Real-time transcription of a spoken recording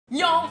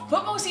Y'all,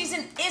 football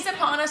season is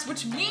upon us,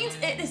 which means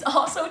it is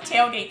also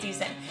tailgate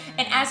season.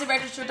 And as a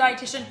registered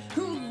dietitian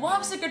who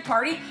loves a good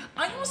party,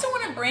 I also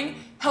want to bring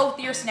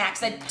healthier snacks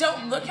that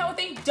don't look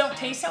healthy, don't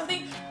taste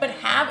healthy, but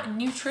have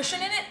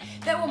nutrition in it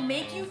that will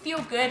make you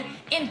feel good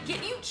and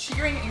get you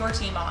cheering your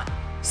team on.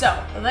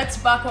 So let's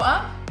buckle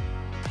up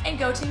and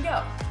go team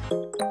go.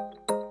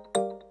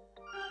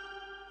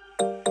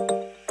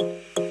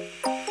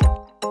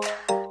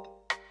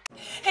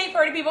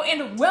 Party people,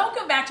 and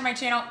welcome back to my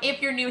channel.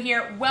 If you're new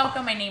here,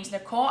 welcome. My name's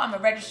Nicole. I'm a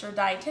registered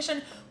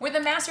dietitian with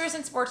a master's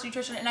in sports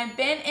nutrition, and I've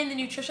been in the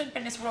nutrition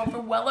fitness world for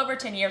well over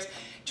 10 years,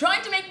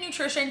 trying to make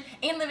nutrition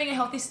and living a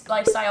healthy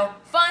lifestyle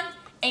fun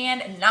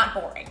and not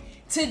boring.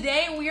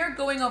 Today, we are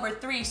going over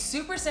 3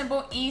 super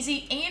simple,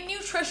 easy, and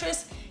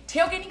nutritious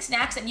tailgating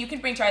snacks that you can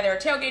bring to either a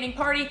tailgating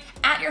party,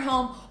 at your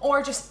home,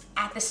 or just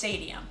at the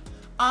stadium.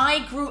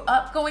 I grew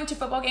up going to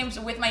football games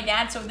with my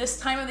dad, so this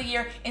time of the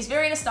year is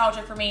very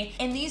nostalgic for me.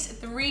 And these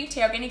 3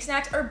 tailgating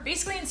snacks are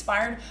basically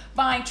inspired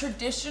by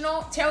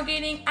traditional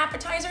tailgating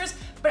appetizers,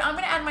 but I'm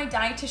gonna add my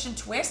dietitian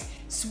twist,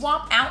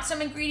 swap out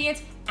some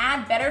ingredients,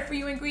 add better for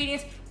you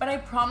ingredients, but I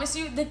promise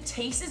you the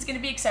taste is gonna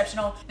be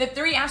exceptional. The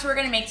 3 apps we're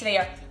gonna make today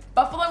are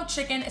buffalo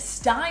chicken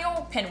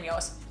style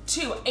pinwheels,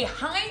 2, a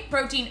high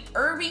protein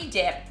herby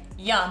dip,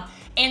 yum,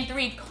 and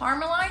 3,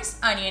 caramelized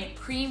onion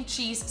cream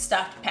cheese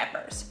stuffed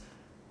peppers.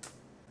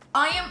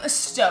 I am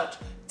stoked.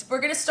 We're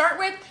gonna start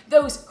with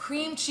those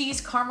cream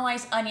cheese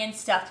caramelized onion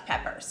stuffed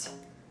peppers.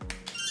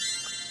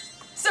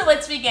 So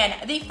let's begin.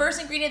 The first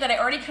ingredient that I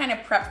already kind of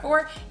prepped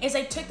for is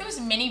I took those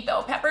mini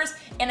bell peppers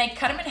and I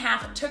cut them in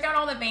half, took out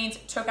all the veins,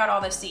 took out all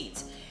the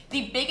seeds.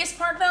 The biggest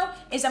part though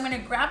is I'm gonna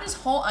grab this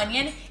whole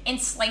onion and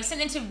slice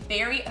it into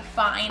very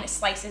fine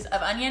slices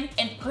of onion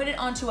and put it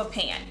onto a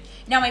pan.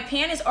 Now my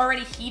pan is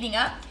already heating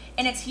up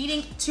and it's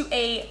heating to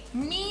a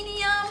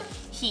medium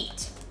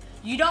heat.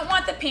 You don't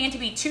want the pan to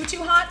be too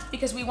hot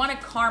because we want to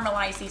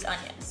caramelize these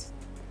onions.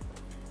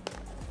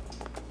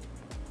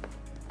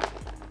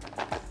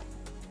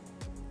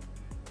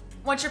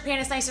 Once your pan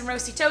is nice and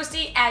roasty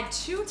toasty, add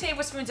 2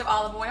 tablespoons of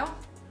olive oil.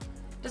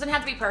 Doesn't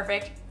have to be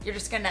perfect. You're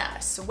just gonna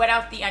sweat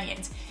out the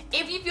onions.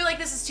 If you feel like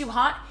this is too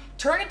hot,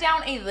 turn it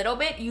down a little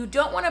bit. You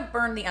don't want to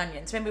burn the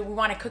onions. Maybe we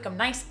want to cook them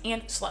nice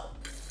and slow.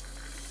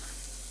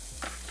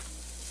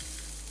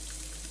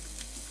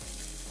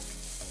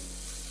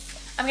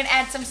 I'm gonna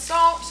add some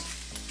salt.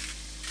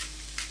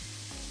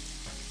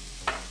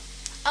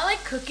 I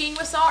like cooking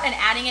with salt and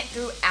adding it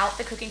throughout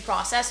the cooking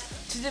process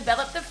to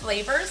develop the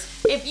flavors.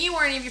 If you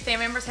or any of your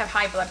family members have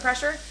high blood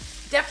pressure,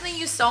 definitely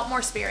use salt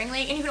more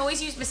sparingly, and you can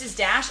always use Mrs.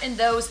 Dash and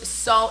those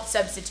salt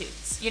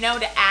substitutes, you know,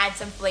 to add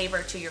some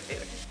flavor to your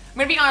food. I'm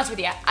gonna be honest with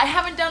you, I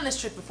haven't done this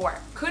trick before.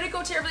 Could it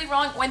go terribly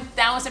wrong?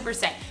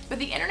 1000%. But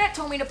the internet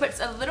told me to put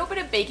a little bit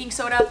of baking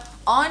soda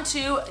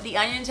onto the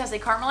onions as they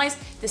caramelize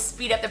to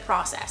speed up the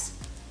process.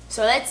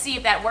 So let's see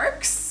if that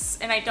works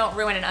and I don't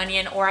ruin an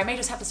onion, or I may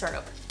just have to start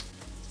over.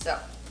 So,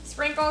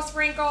 sprinkle,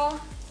 sprinkle.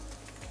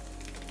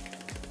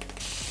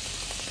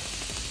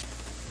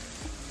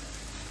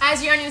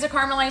 As your onions are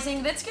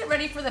caramelizing, let's get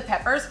ready for the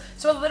peppers.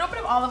 So a little bit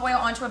of olive oil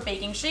onto a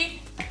baking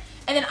sheet.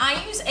 And then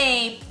I use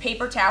a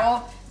paper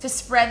towel to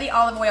spread the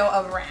olive oil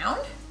around.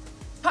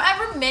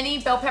 However many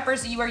bell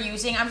peppers you are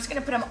using, I'm just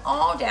gonna put them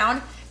all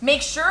down.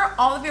 Make sure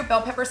all of your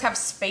bell peppers have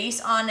space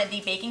on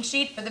the baking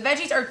sheet. If the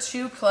veggies are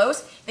too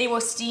close, they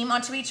will steam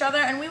onto each other,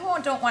 and we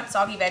don't want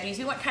soggy veggies.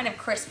 We want kind of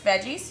crisp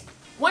veggies.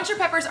 Once your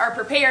peppers are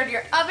prepared,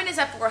 your oven is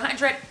at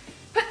 400.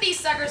 Put these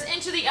suckers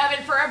into the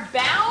oven for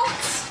about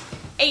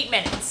 8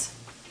 minutes.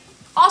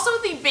 Also,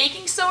 the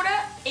baking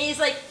soda is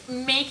like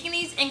making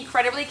these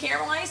incredibly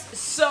caramelized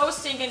so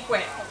stinking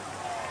quick.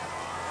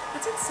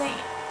 That's insane.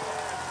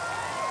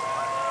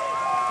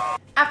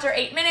 After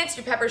 8 minutes,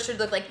 your peppers should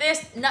look like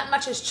this. Not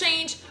much has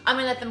changed. I'm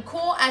gonna let them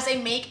cool as I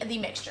make the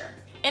mixture.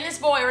 In this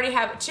bowl, I already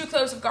have 2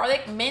 cloves of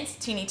garlic,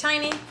 minced teeny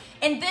tiny.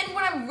 And then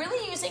what I'm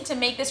really using to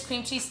make this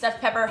cream cheese stuffed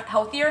pepper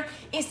healthier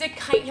is the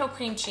Kite Hill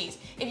cream cheese.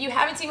 If you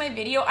haven't seen my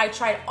video, I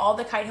tried all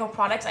the Kite Hill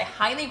products. I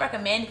highly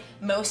recommend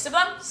most of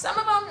them. Some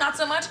of them, not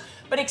so much,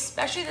 but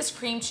especially this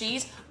cream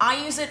cheese,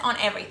 I use it on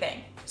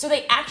everything. So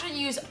they actually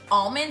use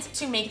almonds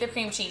to make the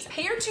cream cheese.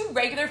 Compared to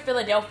regular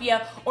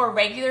Philadelphia or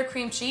regular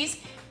cream cheese,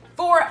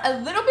 for a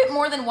little bit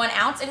more than 1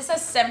 ounce, it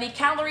says 70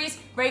 calories.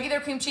 Regular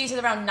cream cheese is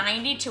around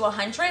 90 to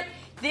 100.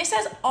 This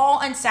has all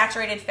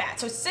unsaturated fat,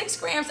 so 6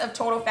 grams of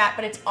total fat,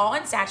 but it's all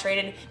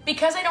unsaturated.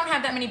 Because I don't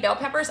have that many bell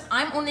peppers,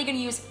 I'm only gonna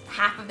use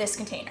half of this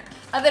container.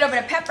 A little bit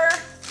of pepper.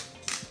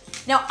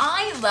 Now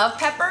I love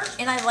pepper,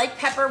 and I like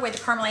pepper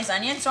with caramelized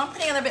onion, so I'm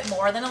putting a little bit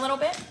more than a little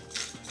bit.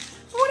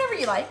 Whatever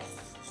you like.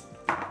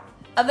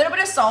 A little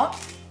bit of salt,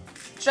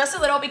 just a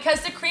little,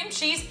 because the cream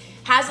cheese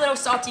has a little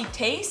salty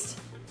taste.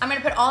 I'm gonna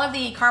put all of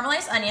the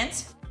caramelized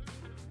onions.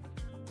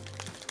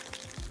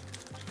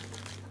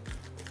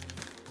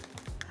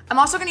 I'm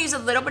also gonna use a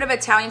little bit of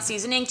Italian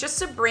seasoning just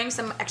to bring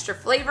some extra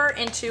flavor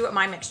into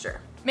my mixture.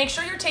 Make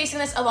sure you're tasting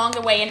this along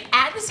the way and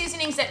add the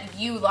seasonings that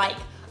you like.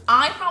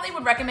 I probably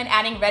would recommend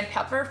adding red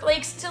pepper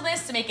flakes to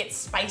this to make it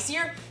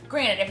spicier.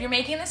 Granted, if you're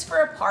making this for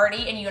a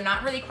party and you're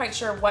not really quite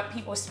sure what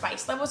people's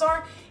spice levels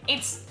are,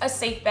 it's a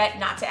safe bet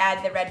not to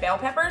add the red bell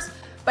peppers.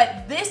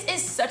 But this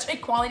is such a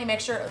quality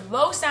mixture,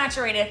 low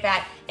saturated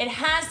fat. It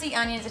has the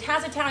onions, it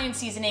has Italian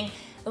seasoning,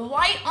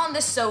 light on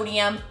the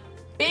sodium,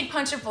 big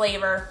punch of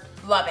flavor,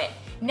 love it.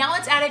 Now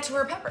let's add it to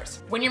our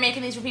peppers. When you're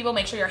making these for people,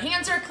 make sure your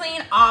hands are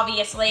clean,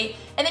 obviously.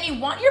 And then you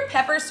want your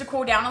peppers to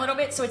cool down a little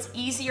bit so it's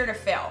easier to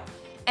fill.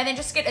 And then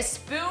just get a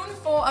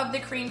spoonful of the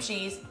cream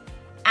cheese,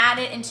 add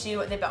it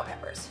into the bell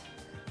peppers.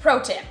 Pro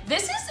tip,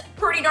 this is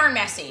pretty darn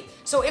messy.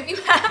 So if you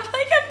have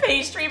like a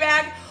pastry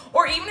bag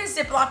or even a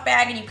Ziploc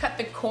bag and you cut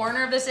the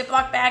corner of the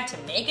Ziploc bag to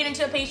make it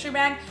into a pastry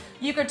bag,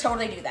 you could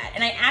totally do that.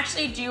 And I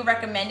actually do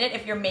recommend it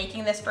if you're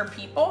making this for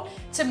people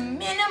to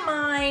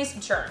minimize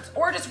germs,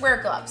 or just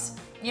wear gloves,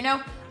 you know?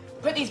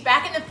 Put these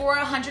back in the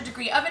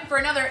 400-degree oven for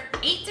another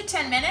 8 to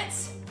 10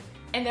 minutes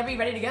and they'll be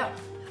ready to go.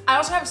 I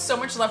also have so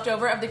much left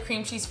over of the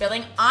cream cheese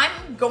filling.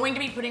 I'm going to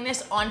be putting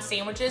this on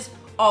sandwiches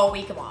all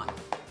week long.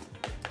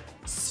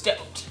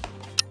 Stoked.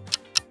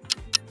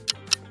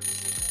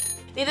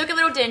 They look a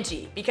little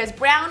dingy because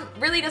brown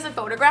really doesn't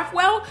photograph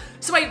well,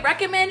 so I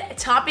recommend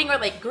topping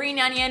with like green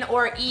onion,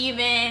 or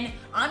even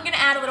I'm gonna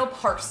add a little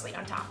parsley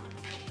on top.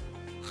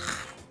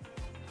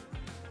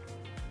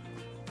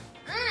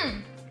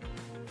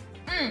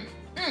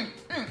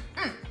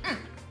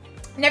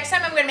 Next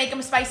time I'm gonna make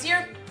them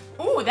spicier.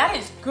 Ooh, that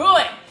is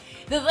good.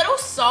 The little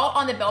salt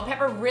on the bell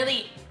pepper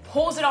really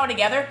pulls it all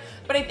together,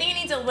 but I think it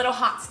needs a little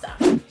hot stuff.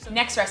 So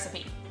next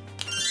recipe.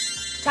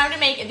 Time to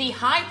make the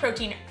high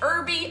protein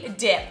herby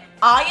dip.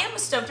 I am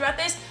stoked about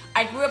this.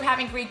 I grew up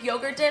having Greek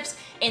yogurt dips,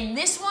 and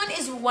this one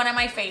is one of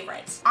my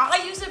favorites.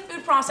 I use a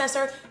food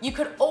processor. You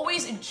could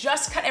always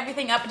just cut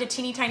everything up into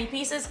teeny tiny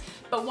pieces,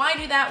 but why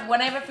do that when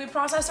I have a food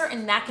processor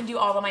and that can do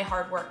all of my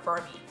hard work for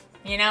me?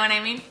 You know what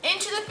I mean?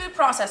 Into the food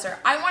processor,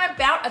 I want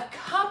about a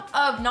cup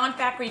of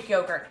non-fat Greek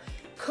yogurt.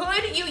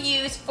 Could you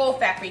use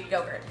full-fat Greek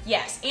yogurt?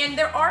 Yes, and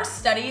there are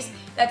studies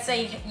that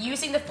say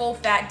using the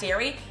full-fat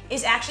dairy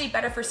is actually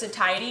better for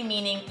satiety,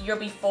 meaning you'll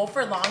be full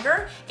for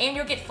longer and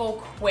you'll get full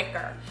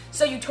quicker.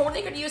 So you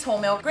totally could use whole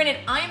milk. Granted,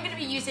 I am gonna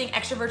be using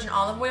extra virgin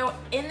olive oil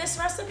in this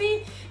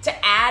recipe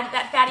to add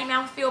that fatty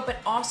mouthfeel, but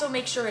also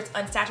make sure it's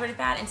unsaturated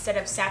fat instead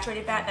of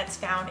saturated fat that's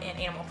found in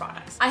animal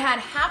products. I had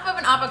half of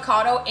an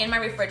avocado in my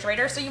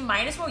refrigerator, so you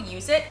might as well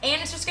use it,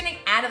 and it's just gonna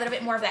add a little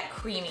bit more of that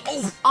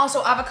creaminess.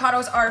 Also,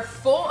 avocados are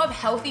full of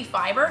healthy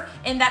fiber,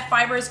 and that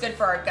fiber is good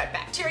for our gut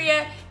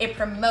bacteria. It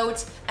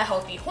promotes a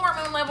healthy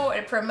hormone level.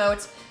 It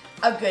promotes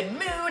a good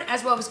mood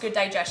as well as good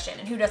digestion,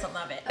 and who doesn't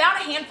love it? About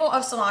a handful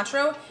of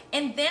cilantro,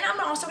 and then I'm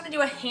also gonna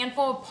do a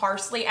handful of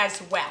parsley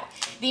as well.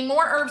 The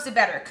more herbs, the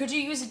better. Could you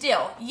use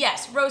dill?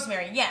 Yes.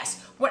 Rosemary?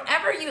 Yes.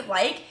 Whatever you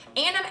like,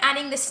 and I'm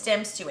adding the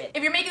stems to it.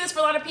 If you're making this for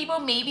a lot of people,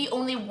 maybe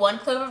only 1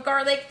 clove of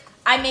garlic.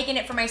 I'm making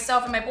it for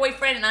myself and my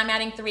boyfriend, and I'm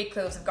adding 3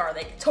 cloves of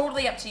garlic.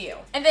 Totally up to you.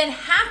 And then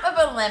half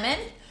of a lemon.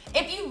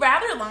 If you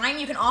rather lime,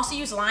 you can also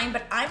use lime,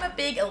 but I'm a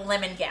big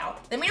lemon gal.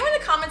 Let me know in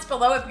the comments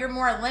below if you're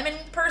more a lemon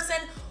person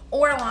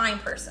or a lime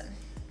person.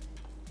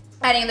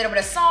 Adding a little bit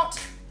of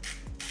salt,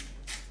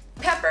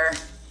 pepper.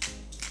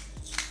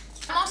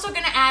 I'm also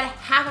gonna add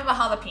half of a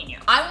jalapeno.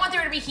 I want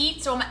there to be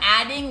heat, so I'm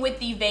adding with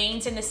the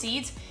veins and the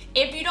seeds.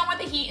 If you don't want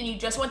the heat and you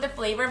just want the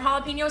flavor of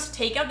jalapenos,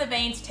 take out the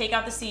veins, take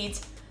out the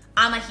seeds.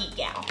 I'm a heat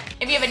gal.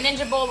 If you have a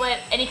Ninja bullet,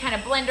 any kind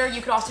of blender, you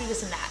could also do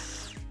this and that.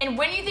 And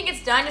when you think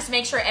it's done, just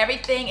make sure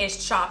everything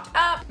is chopped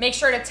up. Make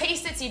sure to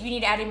taste it, see if you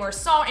need to add any more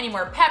salt, any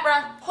more pepper.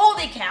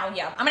 Holy cow,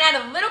 yeah. I'm gonna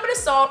add a little bit of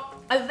salt,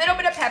 a little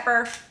bit of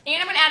pepper,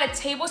 and I'm gonna add a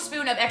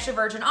tablespoon of extra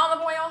virgin olive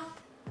oil.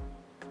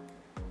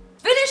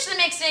 Finish the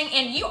mixing,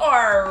 and you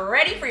are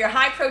ready for your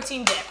high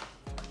protein dip.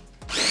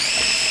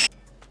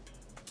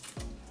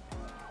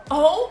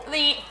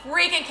 Holy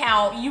freaking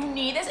cow, you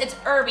need this. It's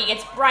herby,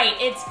 it's bright,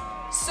 it's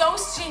so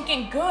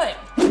stinking good.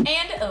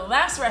 And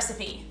last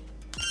recipe.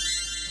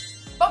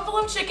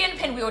 Buffalo chicken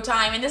pinwheel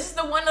time, and this is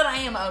the one that I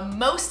am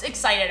most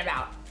excited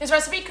about. This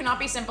recipe could not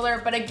be simpler,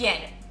 but again,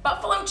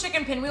 buffalo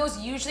chicken pinwheels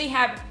usually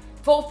have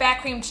full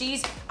fat cream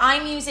cheese.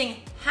 I'm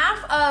using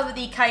half of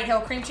the Kite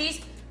Hill cream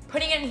cheese,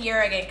 putting it in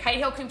here. Again, Kite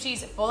Hill cream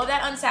cheese, full of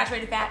that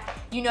unsaturated fat.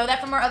 You know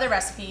that from our other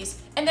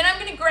recipes. And then I'm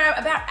gonna grab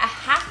about a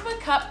half of a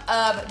cup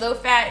of low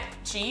fat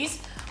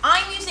cheese.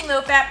 I'm using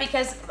low fat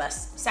because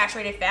less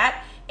saturated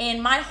fat.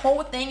 And my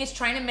whole thing is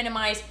trying to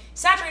minimize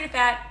saturated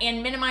fat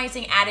and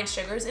minimizing added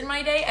sugars in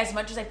my day as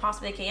much as I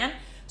possibly can.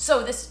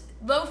 So this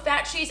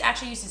low-fat cheese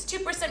actually uses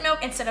 2%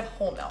 milk instead of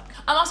whole milk.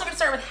 I'm also gonna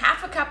start with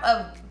half a cup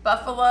of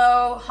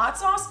buffalo hot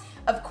sauce.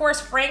 Of course,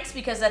 Frank's,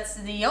 because that's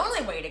the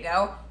only way to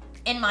go,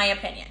 in my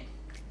opinion.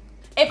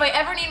 If I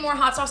ever need more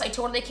hot sauce, I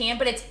totally can,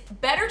 but it's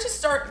better to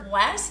start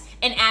less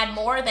and add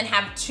more than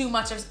have too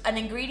much of an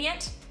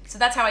ingredient. So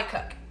that's how I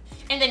cook.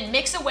 And then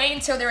mix away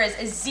until there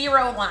is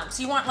 0 lumps.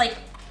 You want like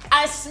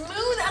as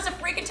smooth as a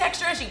freaking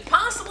texture as you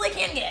possibly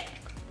can get.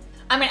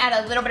 I'm gonna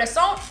add a little bit of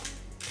salt,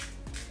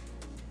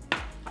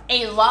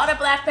 a lot of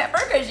black pepper,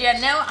 because you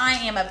know I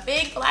am a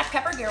big black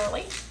pepper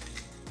girly.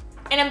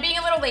 And I'm being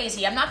a little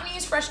lazy. I'm not gonna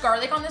use fresh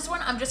garlic on this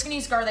one. I'm just gonna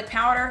use garlic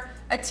powder,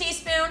 a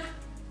teaspoon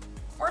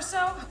or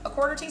so, a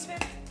quarter teaspoon.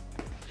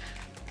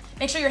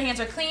 Make sure your hands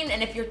are clean,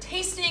 and if you're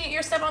tasting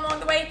your stuff along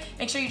the way,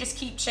 make sure you just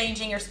keep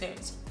changing your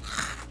spoons.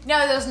 Now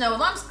that there's no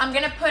lumps, I'm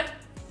gonna put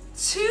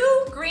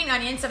 2 green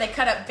onions that I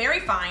cut up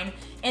very fine,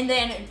 and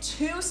then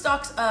 2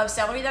 stalks of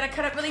celery that I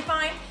cut up really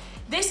fine.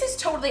 This is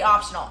totally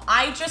optional.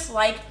 I just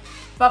like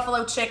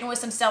buffalo chicken with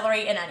some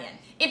celery and onion.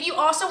 If you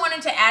also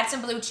wanted to add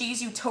some blue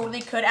cheese, you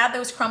totally could add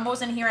those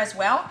crumbles in here as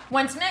well.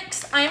 Once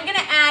mixed, I am gonna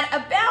add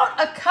about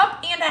 1.5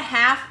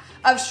 cups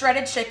of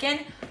shredded chicken.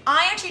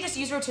 I actually just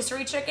use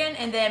rotisserie chicken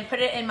and then put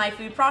it in my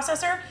food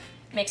processor,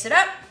 mix it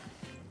up.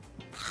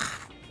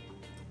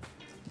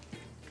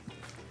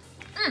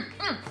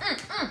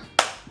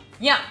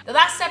 Yum. The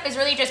last step is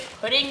really just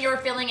putting your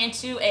filling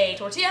into a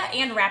tortilla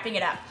and wrapping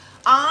it up.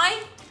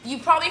 You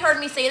probably heard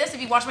me say this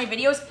if you watch my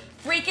videos,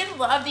 freaking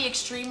love the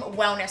extreme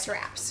wellness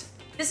wraps.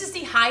 This is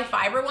the high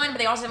fiber one, but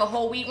they also have a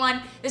whole wheat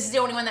one. This is the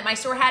only one that my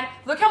store had.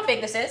 Look how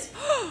big this is.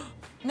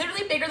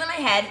 Literally bigger than my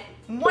head.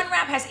 One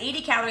wrap has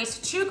 80 calories,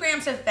 2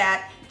 grams of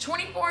fat,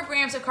 24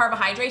 grams of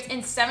carbohydrates,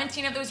 and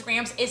 17 of those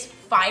grams is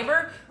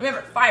fiber.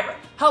 Remember, fiber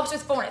helps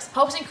with fullness,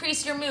 helps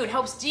increase your mood,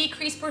 helps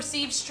decrease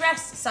perceived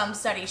stress, some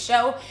studies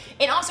show.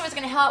 It also is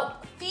gonna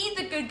help feed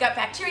the good gut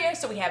bacteria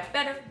so we have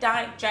better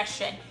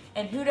digestion.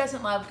 And who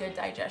doesn't love good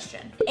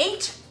digestion?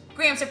 8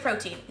 grams of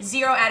protein,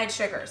 0 added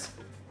sugars.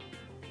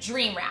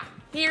 Dream wrap.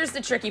 Here's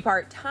the tricky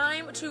part.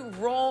 Time to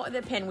roll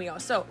the pinwheel.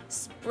 So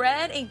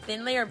spread a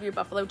thin layer of your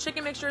buffalo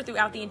chicken mixture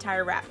throughout the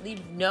entire wrap.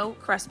 Leave no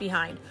crust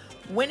behind.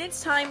 When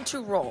it's time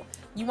to roll,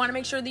 you wanna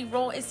make sure the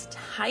roll is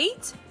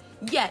tight,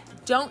 yet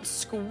don't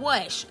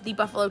squish the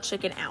buffalo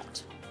chicken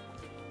out.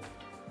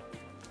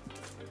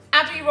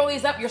 After you roll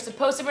these up, you're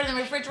supposed to put it in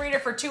the refrigerator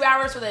for 2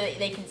 hours so that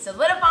they can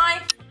solidify.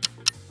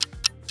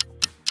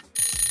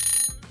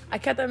 I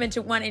cut them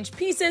into 1-inch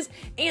pieces,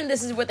 and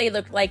this is what they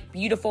look like,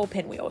 beautiful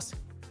pinwheels.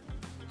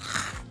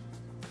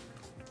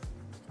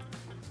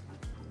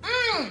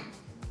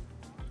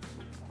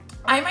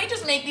 I might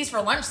just make these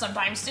for lunch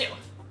sometimes too.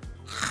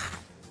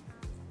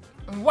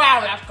 Wow,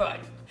 that's good.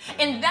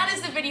 And that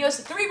is the video's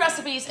 3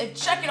 recipes.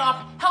 Check it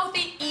off.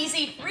 Healthy,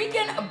 easy,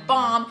 freaking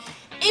bomb.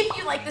 If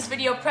you like this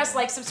video, press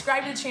like,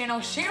 subscribe to the channel,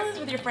 share this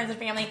with your friends and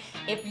family.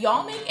 If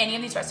y'all make any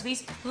of these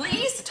recipes,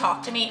 please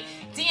talk to me.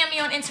 DM me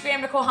on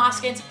Instagram,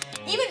 NicoleHoskens.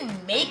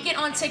 Even make it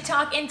on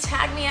TikTok and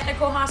tag me at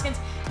NicoleHoskens.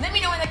 Let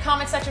me know in the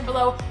comment section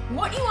below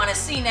what you want to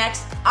see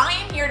next. I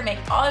am here to make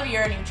all of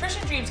your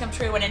nutrition dreams come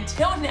true. And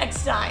until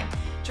next time,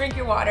 drink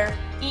your water,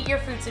 eat your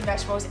fruits and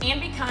vegetables,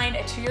 and be kind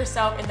to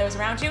yourself and those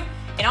around you.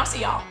 And I'll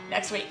see y'all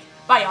next week.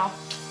 Bye, y'all.